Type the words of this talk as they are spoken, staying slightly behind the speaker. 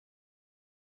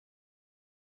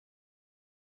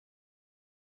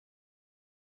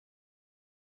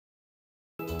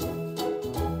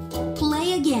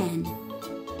again.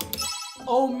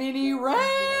 Oh, Minnie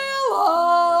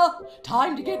Rella!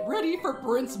 Time to get ready for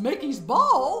Prince Mickey's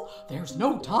ball. There's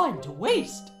no time to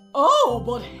waste. Oh,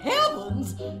 but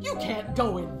heavens! You can't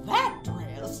go in that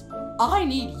dress. I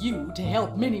need you to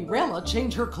help Minnie Rella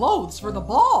change her clothes for the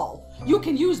ball. You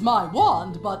can use my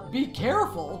wand, but be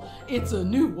careful. It's a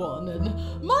new one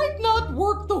and might not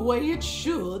work the way it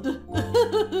should.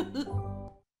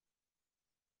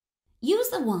 Use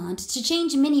the wand to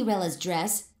change Minnie Rella's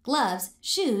dress, gloves,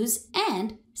 shoes,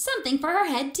 and something for her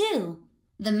head too.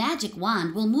 The magic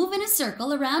wand will move in a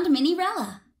circle around Minnie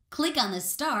Rella. Click on the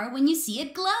star when you see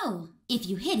it glow. If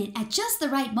you hit it at just the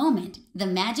right moment, the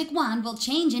magic wand will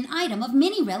change an item of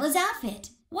Minnie Rella's outfit.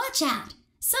 Watch out!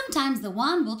 Sometimes the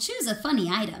wand will choose a funny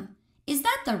item. Is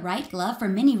that the right glove for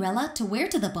Minnie Rella to wear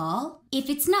to the ball?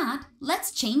 If it's not,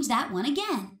 let's change that one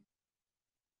again.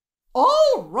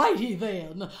 Alrighty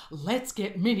then, let's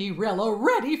get Minnie Rella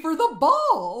ready for the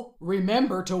ball.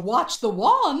 Remember to watch the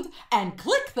wand and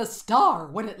click the star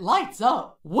when it lights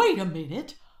up. Wait a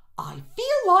minute, I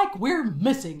feel like we're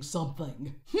missing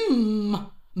something.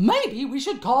 Maybe we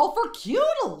should call for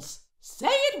Cudels. Say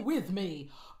it with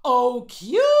me. Oh,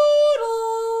 Cudels!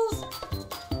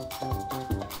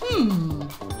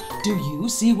 Do you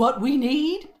see what we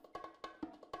need?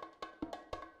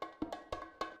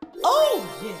 Oh,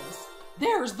 yes,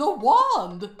 there's the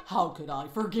wand. How could I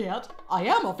forget? I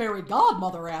am a fairy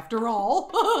godmother after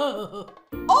all.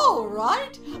 All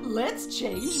right, let's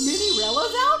change Minnie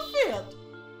Rella's outfit.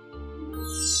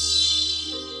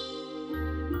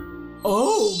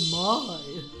 Oh my,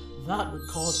 that would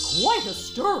cause quite a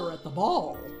stir at the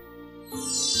ball.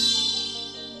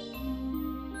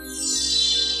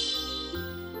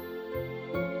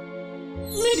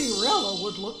 Minnie Rella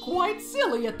would look quite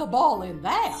silly at the ball in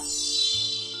that.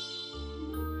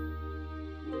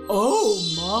 Oh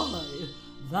my,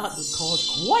 that would cause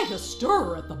quite a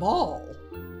stir at the ball.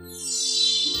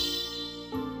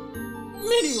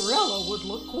 Minnie Rella would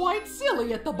look quite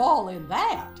silly at the ball in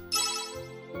that.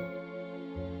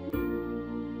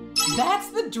 That's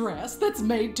the dress that's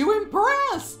made to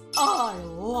impress. I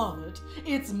love it.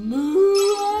 It's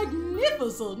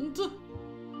magnificent.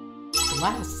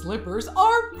 Glass slippers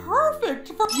are perfect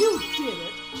for... You did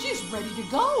it. She's ready to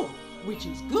go, which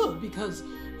is good because,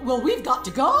 well, we've got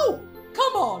to go.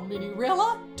 Come on, Minnie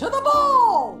Rella, to the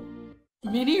ball.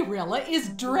 Minnie Rella is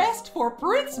dressed for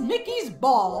Prince Mickey's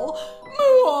ball.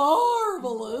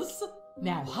 Marvelous.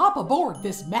 Now hop aboard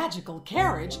this magical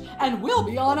carriage and we'll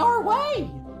be on our way.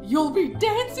 You'll be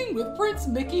dancing with Prince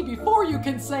Mickey before you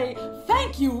can say,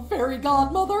 "Thank you, fairy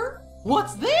godmother."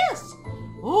 What's this?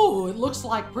 Oh, it looks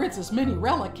like Princess Minnie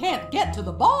Rella can't get to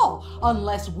the ball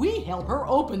unless we help her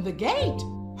open the gate.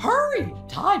 Hurry,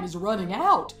 time is running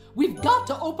out. We've got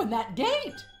to open that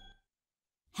gate.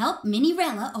 Help Minnie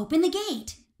Rella open the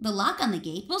gate. The lock on the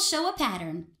gate will show a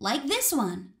pattern, like this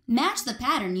one. Match the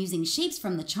pattern using shapes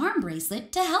from the charm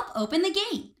bracelet to help open the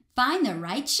gate. Find the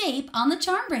right shape on the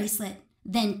charm bracelet.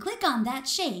 Then click on that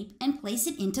shape and place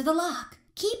it into the lock.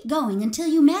 Keep going until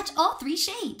you match all three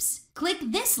shapes. Click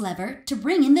this lever to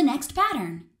bring in the next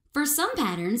pattern. For some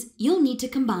patterns, you'll need to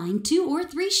combine 2 or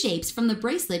 3 shapes from the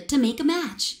bracelet to make a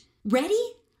match.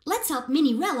 Ready? Let's help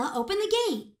Minnie Rella open the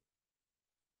gate.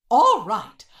 All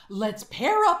right, let's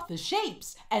pair up the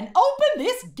shapes and open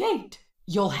this gate.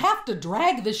 You'll have to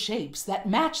drag the shapes that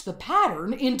match the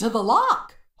pattern into the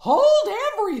lock. Hold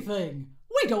everything.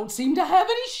 We don't seem to have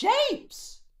any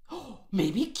shapes.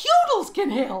 Maybe Cudels can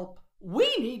help.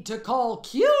 We need to call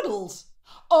Cudels.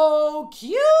 Oh,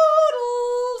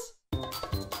 Cudels!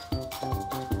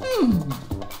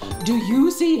 Do you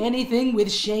see anything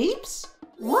with shapes?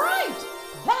 Right!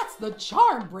 That's the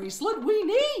charm bracelet we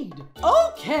need.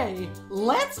 Okay,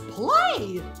 let's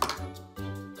play.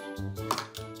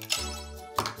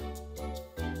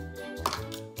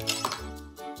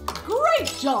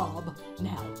 Great job!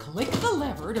 Now click the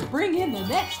lever to bring in the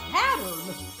next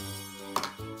pattern.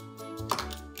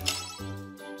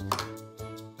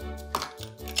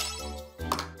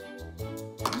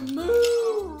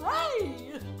 Hooray!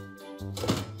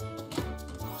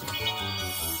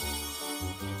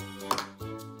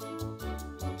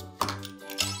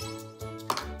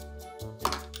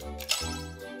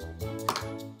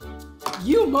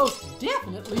 You most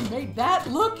definitely made that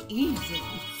look easy.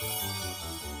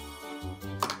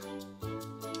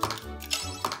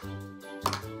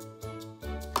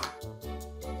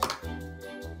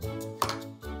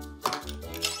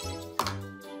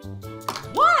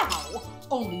 Wow!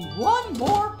 Only one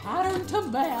more pattern to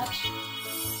match.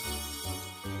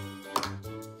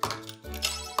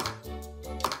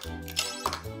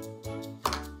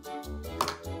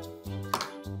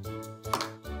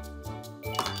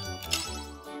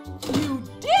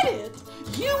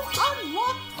 You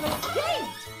unlocked the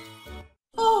gate!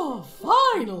 Oh,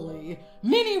 finally!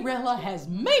 Minnie Rella has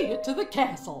made it to the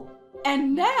castle.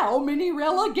 And now Minnie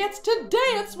Rella gets to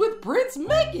dance with Prince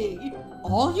Mickey.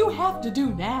 All you have to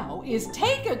do now is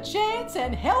take a chance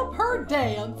and help her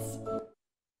dance.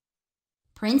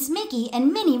 Prince Mickey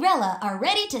and Minnie Rella are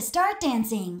ready to start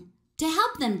dancing. To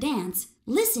help them dance,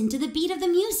 listen to the beat of the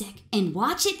music and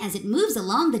watch it as it moves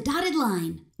along the dotted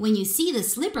line. When you see the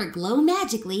slipper glow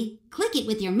magically, click it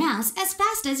with your mouse as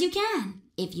fast as you can.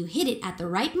 If you hit it at the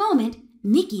right moment,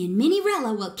 Mickey and Minnie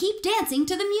Rella will keep dancing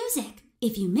to the music.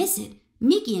 If you miss it,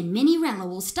 Mickey and Minnie Rella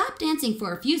will stop dancing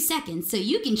for a few seconds so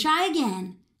you can try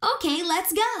again. Okay,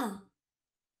 let's go!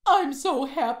 I'm so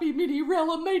happy Minnie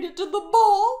Rella made it to the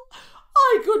ball.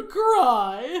 I could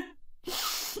cry.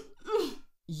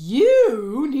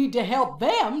 You need to help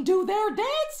them do their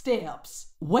dance steps.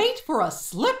 Wait for a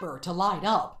slipper to light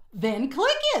up, then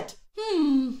click it.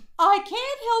 I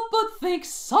can't help but think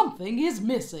something is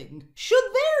missing. Should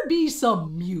there be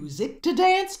some music to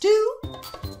dance to?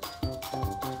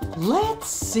 Let's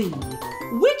see.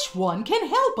 Which one can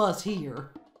help us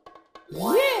here?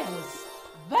 Yes,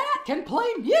 that can play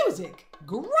music.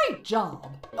 Great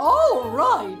job. All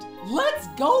right, let's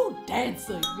go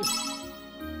dancing.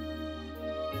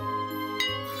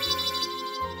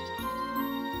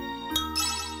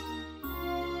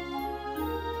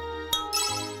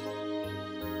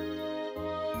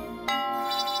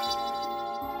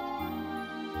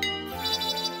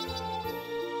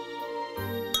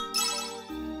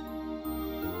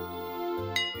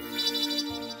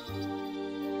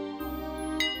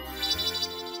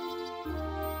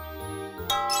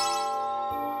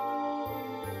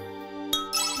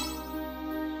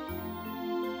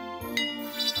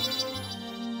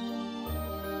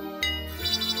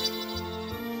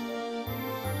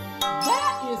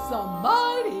 That is some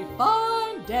mighty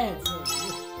fine dancing.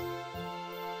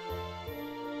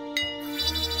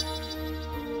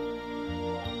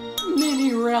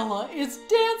 Minnie Rella is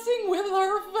dancing with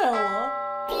her fella.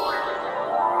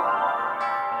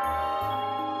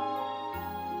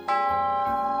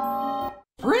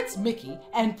 Prince Mickey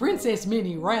and Princess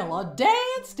Minnie Rella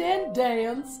danced and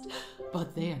danced.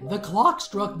 But then the clock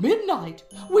struck midnight,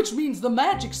 which means the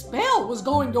magic spell was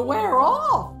going to wear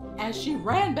off. As she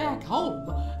ran back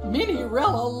home, Minnie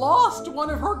Rella lost one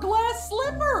of her glass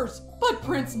slippers, but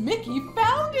Prince Mickey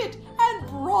found it and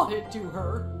brought it to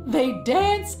her. They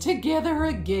danced together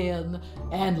again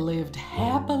and lived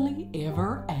happily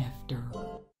ever after.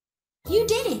 You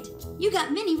did it! You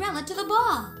got Minnie Rella to the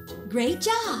ball. Great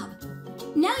job!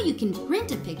 Now you can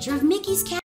print a picture of Mickey's cat.